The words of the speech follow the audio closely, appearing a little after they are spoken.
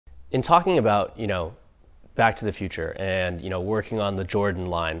In talking about, Back to the Future and, working on the Jordan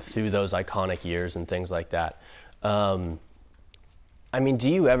line through those iconic years and things like that, do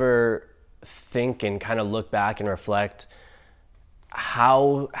you ever think and kind of look back and reflect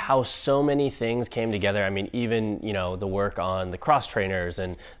how so many things came together? Even, the work on the cross trainers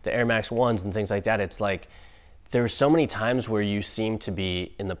and the Air Max 1s and things like that. It's like, there were so many times where you seem to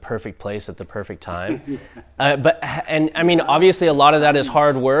be in the perfect place at the perfect time. Obviously a lot of that is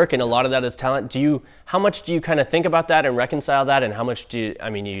hard work and a lot of that is talent. How much do you kind of think about that and reconcile that? And how much do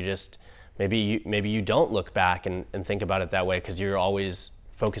you just, maybe you don't look back and think about it that way because you're always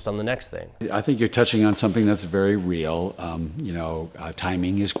focused on the next thing? I think you're touching on something that's very real.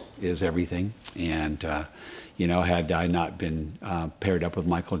 Timing is everything. And, had I not been paired up with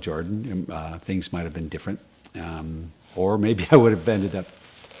Michael Jordan, things might have been different. Or maybe I would have ended up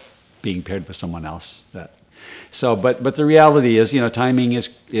being paired with someone else. But the reality is, timing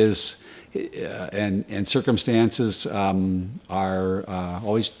is and circumstances are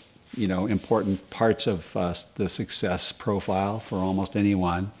always, important parts of the success profile for almost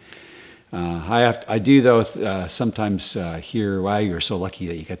anyone. I do though sometimes hear, "Wow, you're so lucky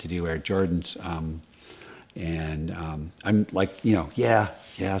that you got to do Air Jordans." I'm like, yeah,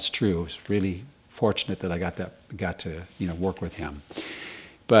 it's true. It's really fortunate that I got to work with him,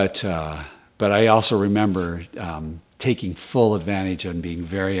 but I also remember taking full advantage and being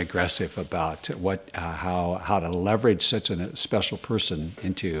very aggressive about how to leverage such a special person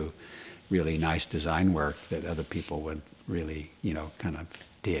into really nice design work that other people would really kind of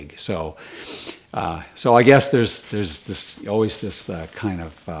dig. So I guess there's always this kind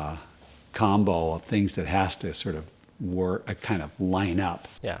of combo of things that has to sort of kind of line up.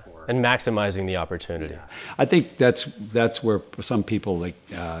 Yeah, and maximizing the opportunity. Yeah. I think that's where some people like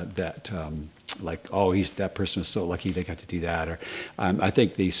that person is so lucky they got to do that. Or I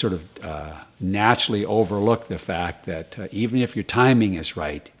think they sort of naturally overlook the fact that even if your timing is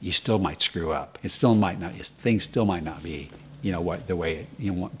right, you still might screw up. It still might not. Things still might not be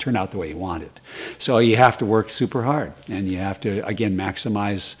turn out the way you want it. So you have to work super hard, and you have to again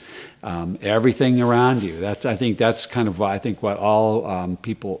maximize everything around you. I think that's kind of what all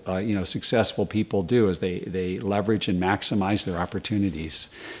people, successful people do is they leverage and maximize their opportunities,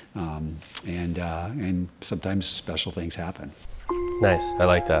 and sometimes special things happen. Nice, I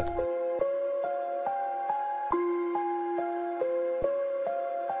like that.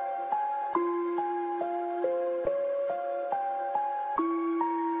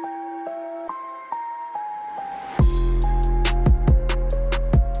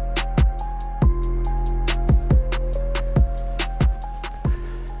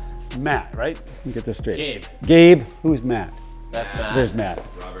 Matt, right? Get this straight. Gabe. Gabe, who's Matt? That's Matt. There's Matt.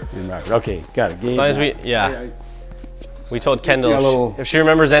 Robert. And Robert. Okay, got it. Gabe, as long as we told Kendall if she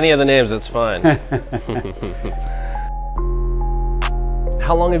remembers any of the names, it's fine.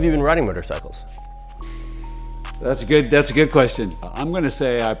 How long have you been riding motorcycles? That's a good question. I'm going to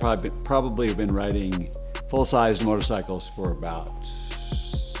say I probably have been riding full-size motorcycles for about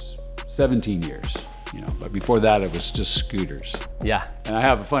 17 years. But before that, it was just scooters. Yeah. And I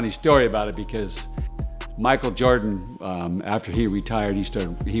have a funny story about it because Michael Jordan, after he retired,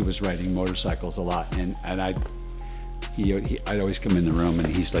 he was riding motorcycles a lot, and I'd always come in the room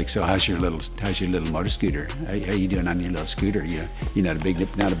and he's like, "So how's your little motor scooter? How you doing on your little scooter? You're not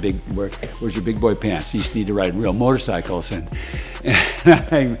a big. Where's your big boy pants? You need to ride real motorcycles."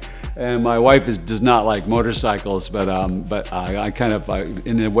 And my wife does not like motorcycles, but I kind of,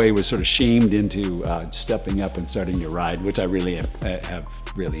 in a way, was sort of shamed into stepping up and starting to ride, which I really have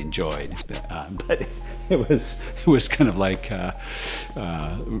really enjoyed. But it was kind of like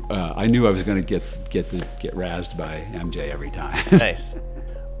I knew I was going to get razzed by MJ every time. Nice.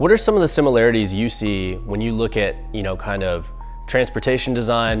 What are some of the similarities you see when you look at kind of transportation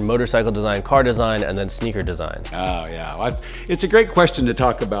design, motorcycle design, car design, and then sneaker design? Oh yeah, well, it's a great question to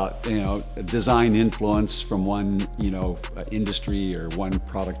talk about. Design influence from one industry or one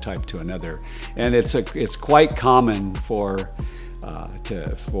product type to another, and it's quite common for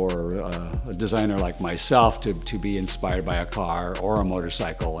a designer like myself to be inspired by a car or a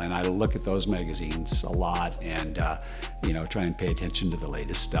motorcycle, and I look at those magazines a lot and try and pay attention to the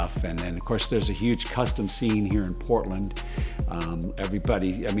latest stuff. And then of course there's a huge custom scene here in Portland.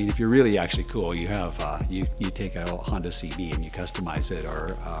 Everybody, if you're really actually cool, you have you take a Honda CB and you customize it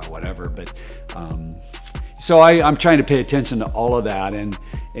or whatever. But so I'm trying to pay attention to all of that, and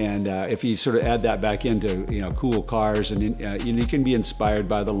if you sort of add that back into cool cars, and you can be inspired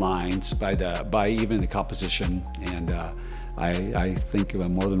by the lines, by even the composition, and I think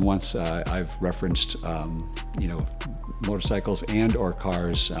more than once I've referenced you know, motorcycles and or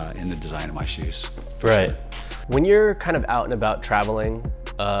cars in the design of my shoes. Right. Sure. When you're kind of out and about traveling,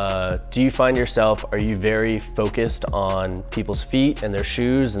 do you find yourself, are you very focused on people's feet and their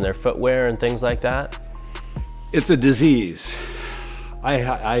shoes and their footwear and things like that? It's a disease.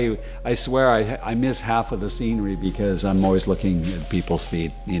 I swear I miss half of the scenery because I'm always looking at people's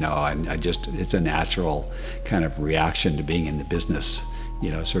feet, you know, and it's a natural kind of reaction to being in the business,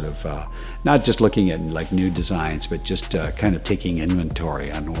 you know, sort of not just looking at like new designs, but just kind of taking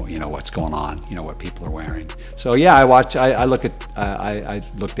inventory on, you know, what's going on, you know, what people are wearing. So yeah, I look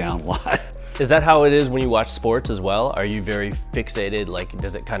down a lot. Is that how it is when you watch sports as well? Are you very fixated? Like,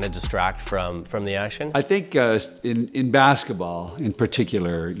 does it kind of distract from the action? I think in basketball, in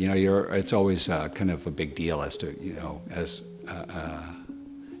particular, you know, it's always kind of a big deal as to, you know, as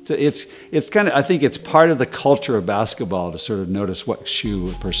it's kind of, I think it's part of the culture of basketball to sort of notice what shoe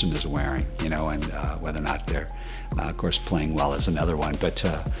a person is wearing, you know, and whether or not they're, of course, playing well is another one, but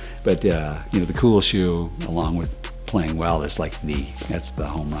you know, the cool shoe along with playing well is like that's the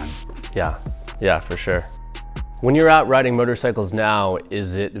home run. Yeah, for sure. When you're out riding motorcycles now,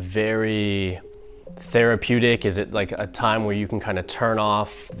 is it very therapeutic? Is it like a time where you can kind of turn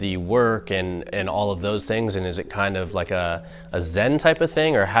off the work and all of those things? And is it kind of like a Zen type of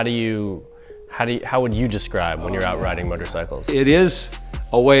thing? Or how would you describe when you're out riding motorcycles? It is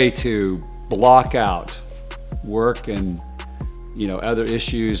a way to block out work and, you know, other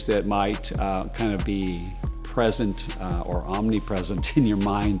issues that might kind of be present or omnipresent in your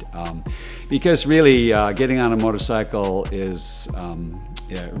mind, because really getting on a motorcycle is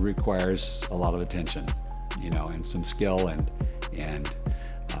it requires a lot of attention, you know, and some skill, and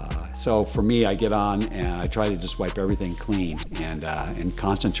so for me, I get on and I try to just wipe everything clean and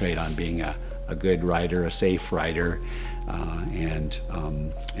concentrate on being a good rider, a safe rider, and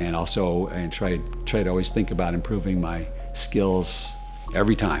also try to always think about improving my skills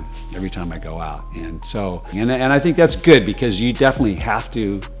every time I go out. And so, and I think that's good because you definitely have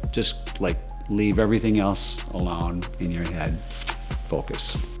to just like leave everything else alone in your head,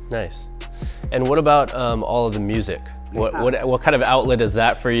 focus. Nice. And what about all of the music? What kind of outlet is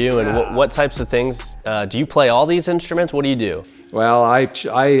that for you? And what types of things, do you play all these instruments? What do you do? Well,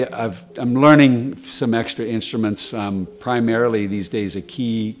 I'm learning some extra instruments, primarily these days a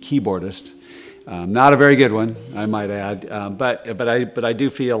keyboardist. Not a very good one, I might add, but I do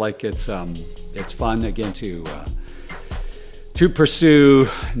feel like it's fun again to pursue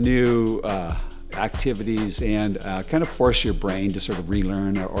new activities and kind of force your brain to sort of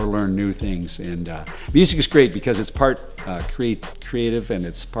relearn or learn new things. And music is great because it's part creative and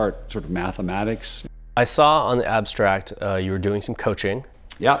it's part sort of mathematics. I saw on the abstract you were doing some coaching.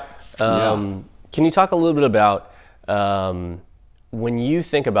 Yeah. Can you talk a little bit about when you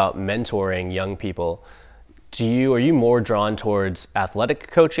think about mentoring young people, are you more drawn towards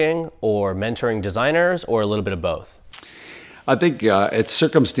athletic coaching or mentoring designers, or a little bit of both? I think it's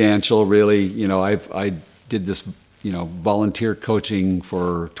circumstantial, really. You know, I did this, you know, volunteer coaching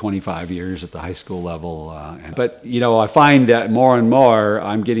for 25 years at the high school level. But, you know, I find that more and more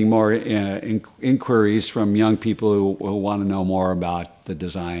I'm getting more inquiries from young people who want to know more about the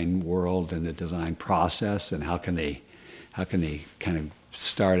design world and the design process, and how can they kind of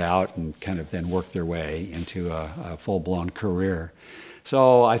start out and kind of then work their way into a full-blown career.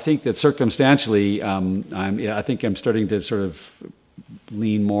 So I think that circumstantially, I think I'm starting to sort of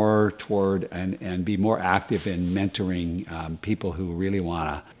lean more toward and be more active in mentoring people who really want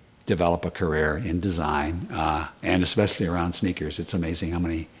to develop a career in design, and especially around sneakers. It's amazing how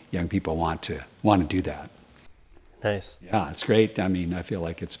many young people want to do that. Nice. Yeah, it's great. I mean, I feel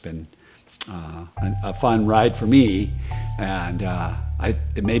like it's been a fun ride for me, and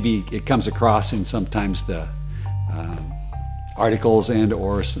maybe it comes across in sometimes the articles and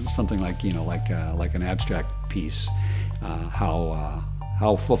or something like, you know, like an abstract piece,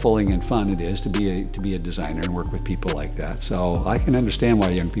 how fulfilling and fun it is to be a designer and work with people like that. So I can understand why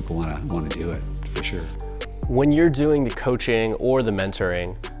young people want to do it, for sure. When you're doing the coaching or the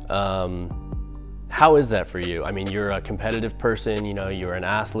mentoring, how is that for you? I mean, you're a competitive person, you know, you're an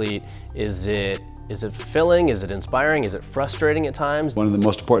athlete. Is it fulfilling? Is it inspiring? Is it frustrating at times? One of the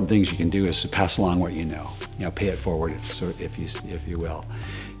most important things you can do is to pass along what you know, pay it forward, if you will.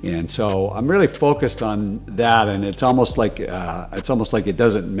 And so I'm really focused on that, and it's almost like it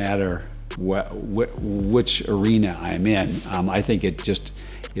doesn't matter which arena I'm in. I think it just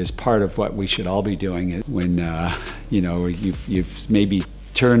is part of what we should all be doing. When you know, you've maybe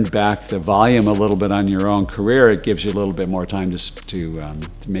turned back the volume a little bit on your own career, it gives you a little bit more time to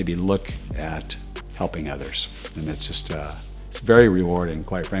maybe look at helping others. And it's just, it's very rewarding,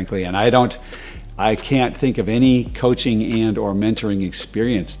 quite frankly. And I can't think of any coaching and or mentoring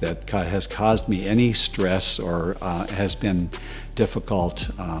experience that has caused me any stress or has been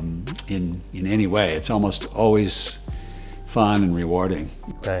difficult in any way. It's almost always fun and rewarding.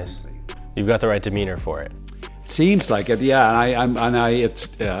 Nice. You've got the right demeanor for it. Seems like it, yeah.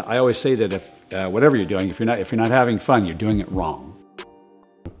 I always say that if whatever you're doing, if you're not having fun, you're doing it wrong.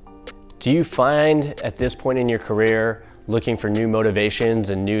 Do you find at this point in your career looking for new motivations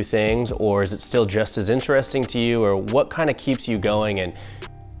and new things, or is it still just as interesting to you, or what kind of keeps you going and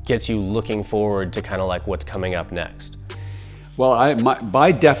gets you looking forward to kind of like what's coming up next? Well,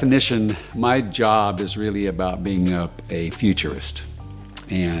 by definition, my job is really about being a futurist,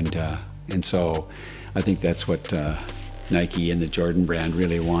 and so I think that's what Nike and the Jordan brand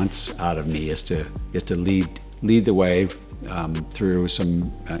really wants out of me, is to lead the way through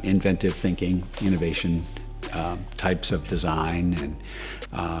some inventive thinking, innovation types of design,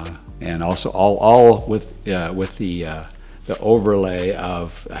 and also all with the overlay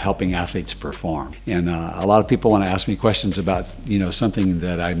of helping athletes perform. And a lot of people want to ask me questions about something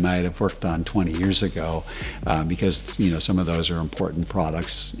that I might have worked on 20 years ago, because some of those are important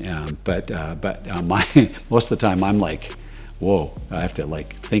products. But most of the time I'm like, whoa, I have to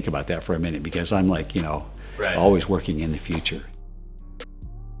like think about that for a minute, because I'm like Right. always working in the future.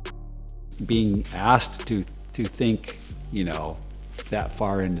 Being asked to think that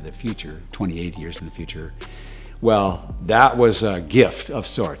far into the future, 28 years in the future, well, that was a gift of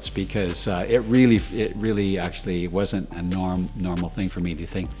sorts, because it really actually wasn't a normal thing for me to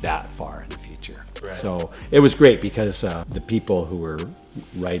think that far in the future. Right. So it was great, because the people who were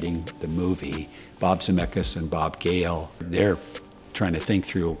writing the movie, Bob Zemeckis and Bob Gale, they're trying to think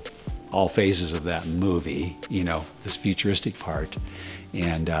through all phases of that movie, this futuristic part,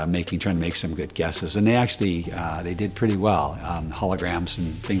 and trying to make some good guesses. And they actually they did pretty well. Holograms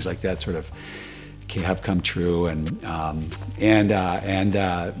and things like that sort of have come true, and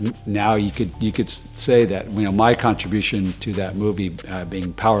now you could say that my contribution to that movie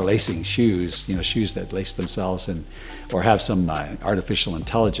being power lacing shoes, shoes that lace themselves or have some artificial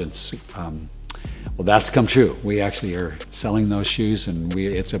intelligence. Well, that's come true. We actually are selling those shoes, and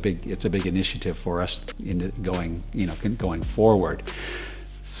it's a big initiative for us going forward.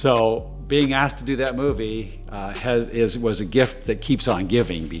 So being asked to do that movie was a gift that keeps on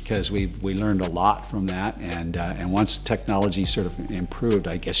giving, because we learned a lot from that, and once technology sort of improved,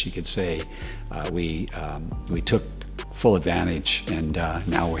 I guess you could say, we took full advantage, and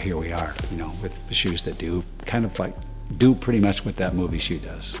now here we are, with the shoes that do pretty much what that movie shoe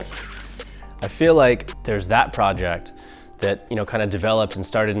does. I feel like there's that project that kind of developed and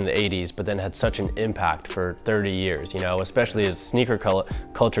started in the 80s, but then had such an impact for 30 years, especially as sneaker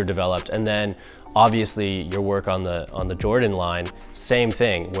culture developed. And then obviously your work on the Jordan line, same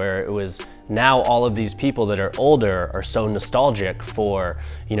thing, where it was now all of these people that are older are so nostalgic for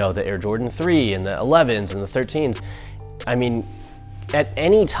the Air Jordan 3 and the 11s and the 13s. I mean, at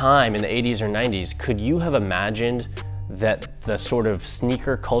any time in the 80s or 90s, could you have imagined that the sort of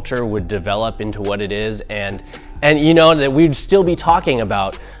sneaker culture would develop into what it is, and that we'd still be talking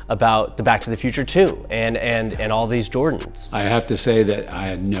about the Back to the Future 2 and all these Jordans? I have to say that I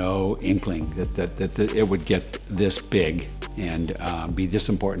had no inkling that it would get this big and be this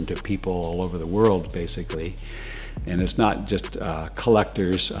important to people all over the world, basically. And it's not just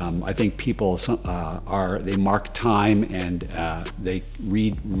collectors. I think people they mark time, and they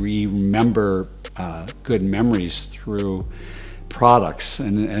remember good memories through products,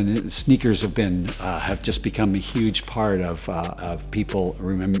 and sneakers have just become a huge part of people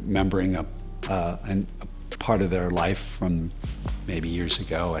remembering a part of their life from maybe years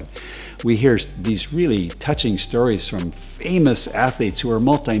ago. And we hear these really touching stories from famous athletes who are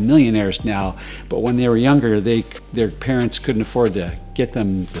multimillionaires now, but when they were younger, their parents couldn't afford to get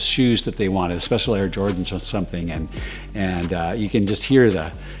them the shoes that they wanted, special Air Jordans or something, and you can just hear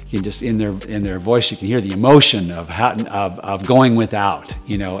in their voice, you can hear the emotion of going without,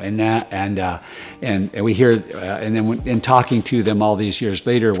 and we hear, and then in talking to them all these years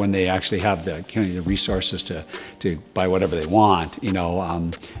later, when they actually have the resources to buy whatever they want,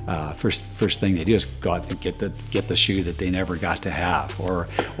 first thing they do is go out and get the shoe that they never got to have, or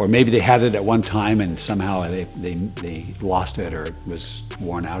maybe they had it at one time and somehow they lost it, or it was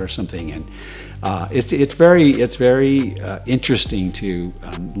worn out or something. And it's very interesting to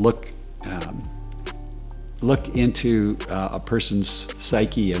look into a person's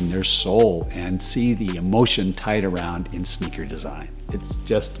psyche and their soul and see the emotion tied around in sneaker design. It's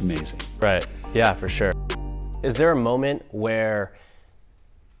just amazing. Right. Yeah, for sure. Is there a moment where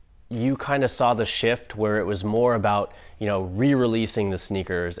you kind of saw the shift where it was more about, you know, re-releasing the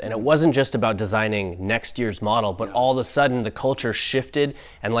sneakers, and it wasn't just about designing next year's model, but all of a sudden the culture shifted,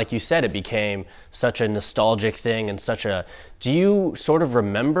 and like you said, it became such a nostalgic thing and such a, do you sort of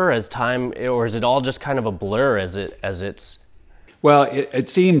remember as time, or is it all just kind of a blur as it's? Well, it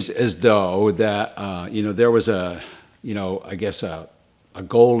seems as though that, you know, there was a, you know, I guess a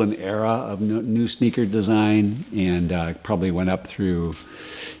golden era of new sneaker design, and probably went up through,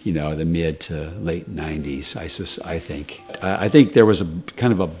 you know, the mid to late 90s, I think. I think there was a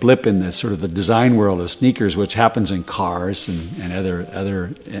kind of a blip in the sort of the design world of sneakers, which happens in cars and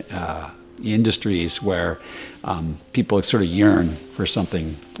other industries, where people sort of yearn for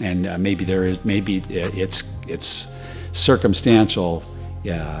something, and maybe it's circumstantial,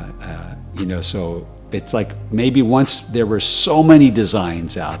 you know, so it's like maybe once there were so many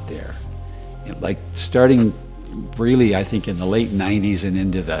designs out there, like starting really, I think, in the late 90s and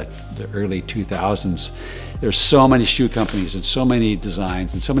into the early 2000s, there's so many shoe companies and so many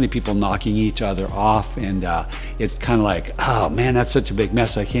designs and so many people knocking each other off, and it's kind of like, oh man, that's such a big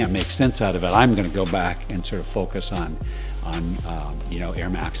mess, I can't make sense out of it. I'm going to go back and sort of focus on you know, Air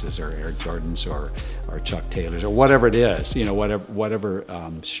Maxes or Air Jordans or Chuck Taylors or whatever it is, you know, whatever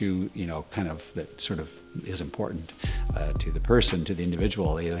shoe, you know, kind of that sort of is important to the person, to the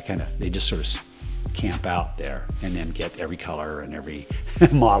individual. They just sort of camp out there and then get every color and every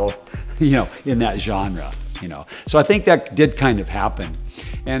model, you know, in that genre, you know. So I think that did kind of happen.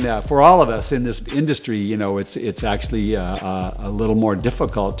 And for all of us in this industry, you know, it's actually a little more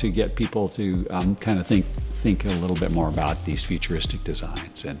difficult to get people to kind of think a little bit more about these futuristic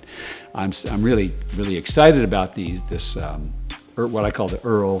designs. And I'm really excited about this what I call the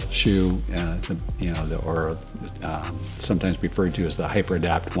Earl shoe, you know, or sometimes referred to as the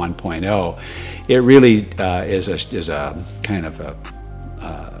HyperAdapt 1.0. It really is a kind of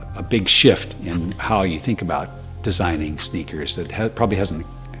a big shift in how you think about designing sneakers that probably hasn't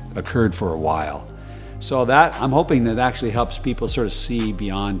occurred for a while. So that, I'm hoping that actually helps people sort of see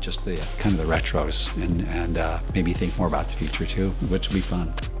beyond just the kind of the retros and maybe think more about the future too, which will be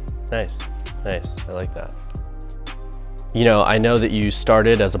fun. Nice, nice, I like that. You know, I know that you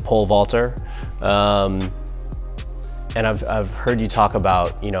started as a pole vaulter, and I've heard you talk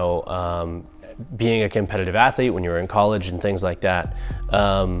about, you know, being a competitive athlete when you were in college and things like that.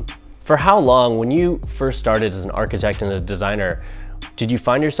 For how long, when you first started as an architect and a designer, did you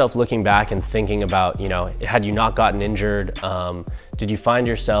find yourself looking back and thinking about, you know, had you not gotten injured, did you find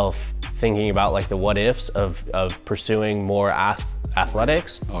yourself thinking about like the what ifs of pursuing more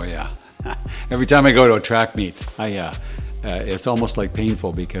athletics? Oh yeah. Every time I go to a track meet, it's almost like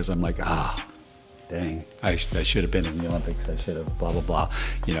painful, because I'm like, dang, I should have been in the Olympics. I should have blah, blah, blah,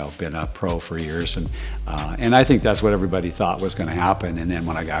 you know, been a pro for years. And I think that's what everybody thought was going to happen. And then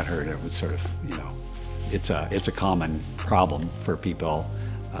when I got hurt, it was sort of, you know, it's a common problem for people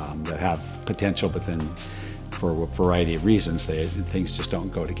that have potential, but then for a variety of reasons, things just don't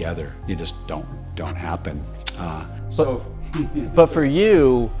go together. You just don't happen. But for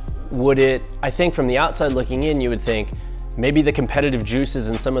you, would it, I think from the outside looking in, you would think maybe the competitive juices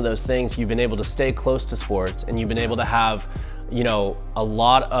and some of those things, you've been able to stay close to sports, and you've been able to have, you know, a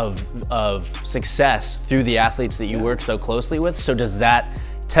lot of success through the athletes that you work so closely with. So does that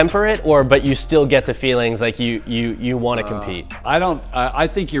temper it, or but you still get the feelings like you want to compete? I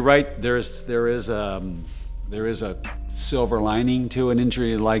think you're right. There is a silver lining to an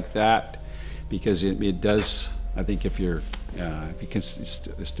injury like that, because it does. I think if you can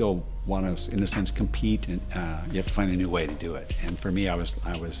still want to, in a sense, compete, and you have to find a new way to do it. And for me, I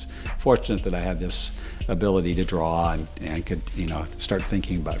was fortunate that I had this ability to draw and could, you know, start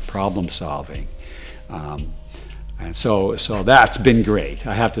thinking about problem solving. And so that's been great.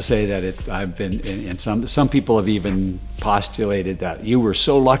 I have to say that I've been, and some people have even postulated that you were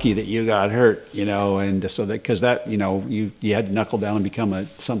so lucky that you got hurt, you know, and so that, because that, you know, you had to knuckle down and become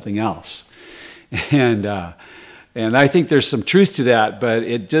something else. And I think there's some truth to that, but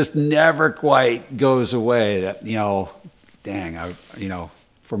it just never quite goes away. That, you know, dang, you know,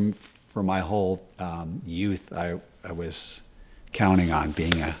 for my whole youth, I was counting on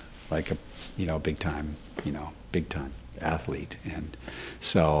being you know, big time athlete, and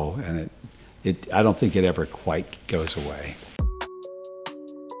so, and I don't think it ever quite goes away.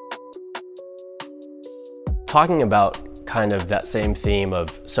 Talking about kind of that same theme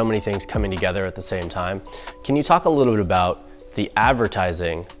of so many things coming together at the same time, can you talk a little bit about the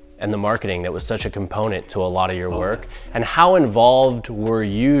advertising and the marketing that was such a component to a lot of your work, and how involved were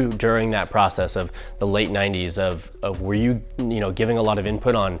you during that process of the late 90s were you know, giving a lot of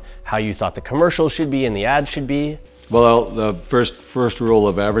input on how you thought the commercials should be and the ads should be? Well, the first rule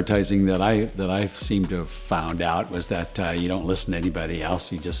of advertising that I seem to have found out was that you don't listen to anybody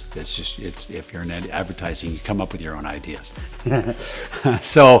else. If you're in advertising, you come up with your own ideas.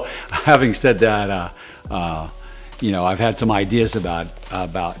 So, having said that, you know, I've had some ideas about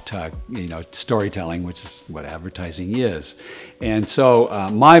you know, storytelling, which is what advertising is. And so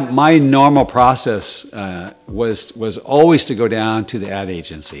my normal process was always to go down to the ad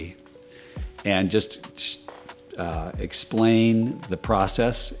agency and just explain the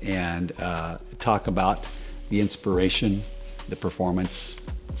process and talk about the inspiration, the performance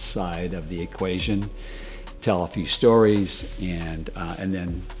side of the equation, tell a few stories, and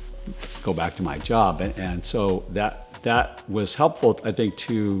then go back to my job. And so that was helpful, I think,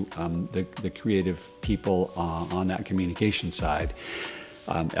 to the creative people on that communication side.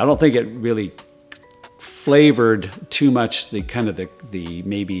 I don't think it really flavored too much the kind of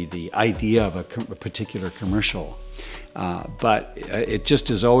maybe the idea of a particular commercial, but it just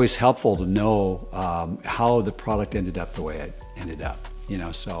is always helpful to know how the product ended up the way it ended up. You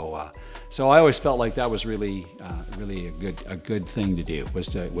know, so I always felt like that was really a good thing to do, was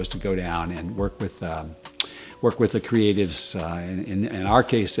to go down and work with the creatives. In our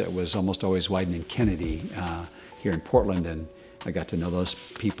case, it was almost always Wyden and Kennedy here in Portland, and I got to know those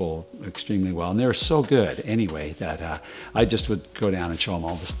people extremely well, and they were so good anyway that I just would go down and show them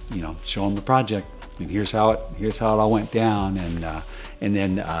all this, you know, show them the project, and here's how it all went down, and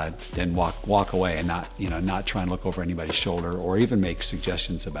then walk away and not try and look over anybody's shoulder or even make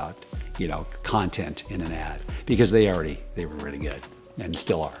suggestions about, you know, content in an ad, because they were really good and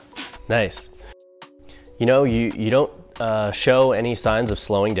still are. Nice. You know, you don't show any signs of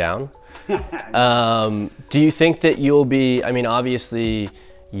slowing down. Do you think that you'll be, I mean, obviously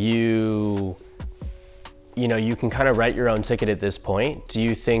you know, you can kind of write your own ticket at this point. Do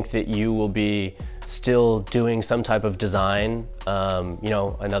you think that you will be still doing some type of design, you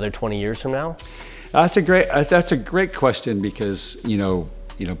know, another 20 years from now? That's a great question, because, you know,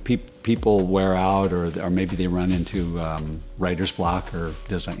 people wear out, or maybe they run into writer's block or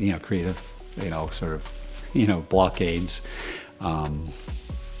design, you know, creative, you know, sort of, you know, blockades.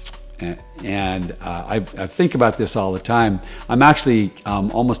 And I think about this all the time. I'm actually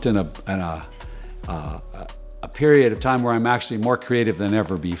almost in a period of time where I'm actually more creative than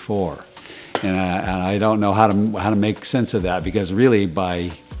ever before, and I don't know how to make sense of that, because really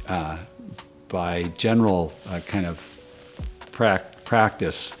by general kind of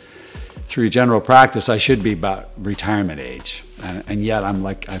practice, through general practice, I should be about retirement age, and yet I'm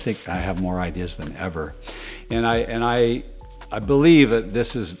like, I think I have more ideas than ever, and I believe that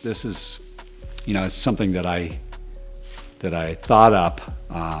this is, you know, it's something that I thought up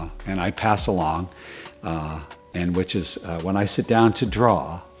and I pass along, and which is when I sit down to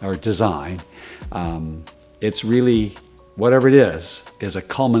draw or design, it's really, whatever it is a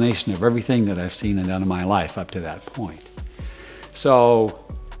culmination of everything that I've seen and done in my life up to that point. So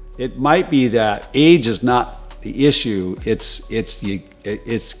it might be that age is not the issue,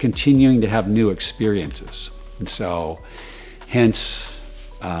 it's continuing to have new experiences, and so hence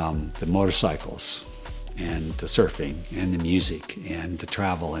the motorcycles and the surfing and the music and the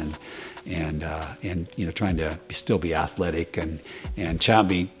travel and you know, trying to still be athletic and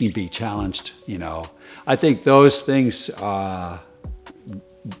be challenged. You know, I think those things, you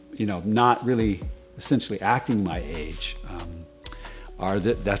know, not really essentially acting my age,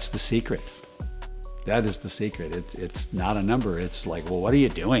 that's the secret. That is the secret. It's not a number. It's like, well, what are you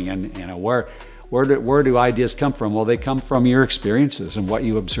doing? And you know, where do ideas come from? Well, they come from your experiences and what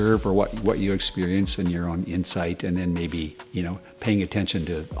you observe, or what you experience in your own insight, and then maybe, you know, paying attention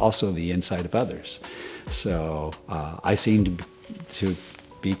to also the insight of others. So I seem to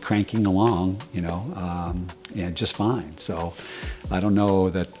be cranking along, you know, and just fine. So I don't know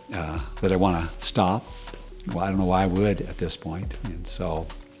that I want to stop. Well, I don't know why I would at this point. And so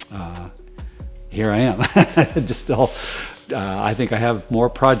here I am, just still. I think I have more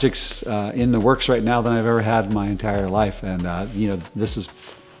projects in the works right now than I've ever had in my entire life, and you know, this is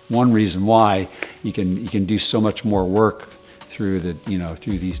one reason why you can do so much more work through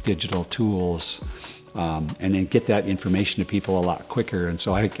through these digital tools, and then get that information to people a lot quicker. And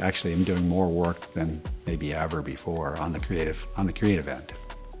so I actually am doing more work than maybe ever before on the creative end.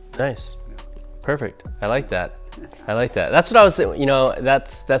 Nice. Perfect. I like that. I like that. That's what I was, you know,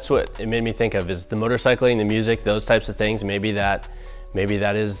 that's what it made me think of, is the motorcycling, the music, those types of things. Maybe that's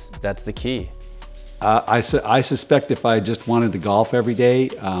the key. I suspect if I just wanted to golf every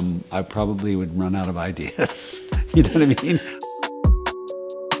day, I probably would run out of ideas. You know what I mean?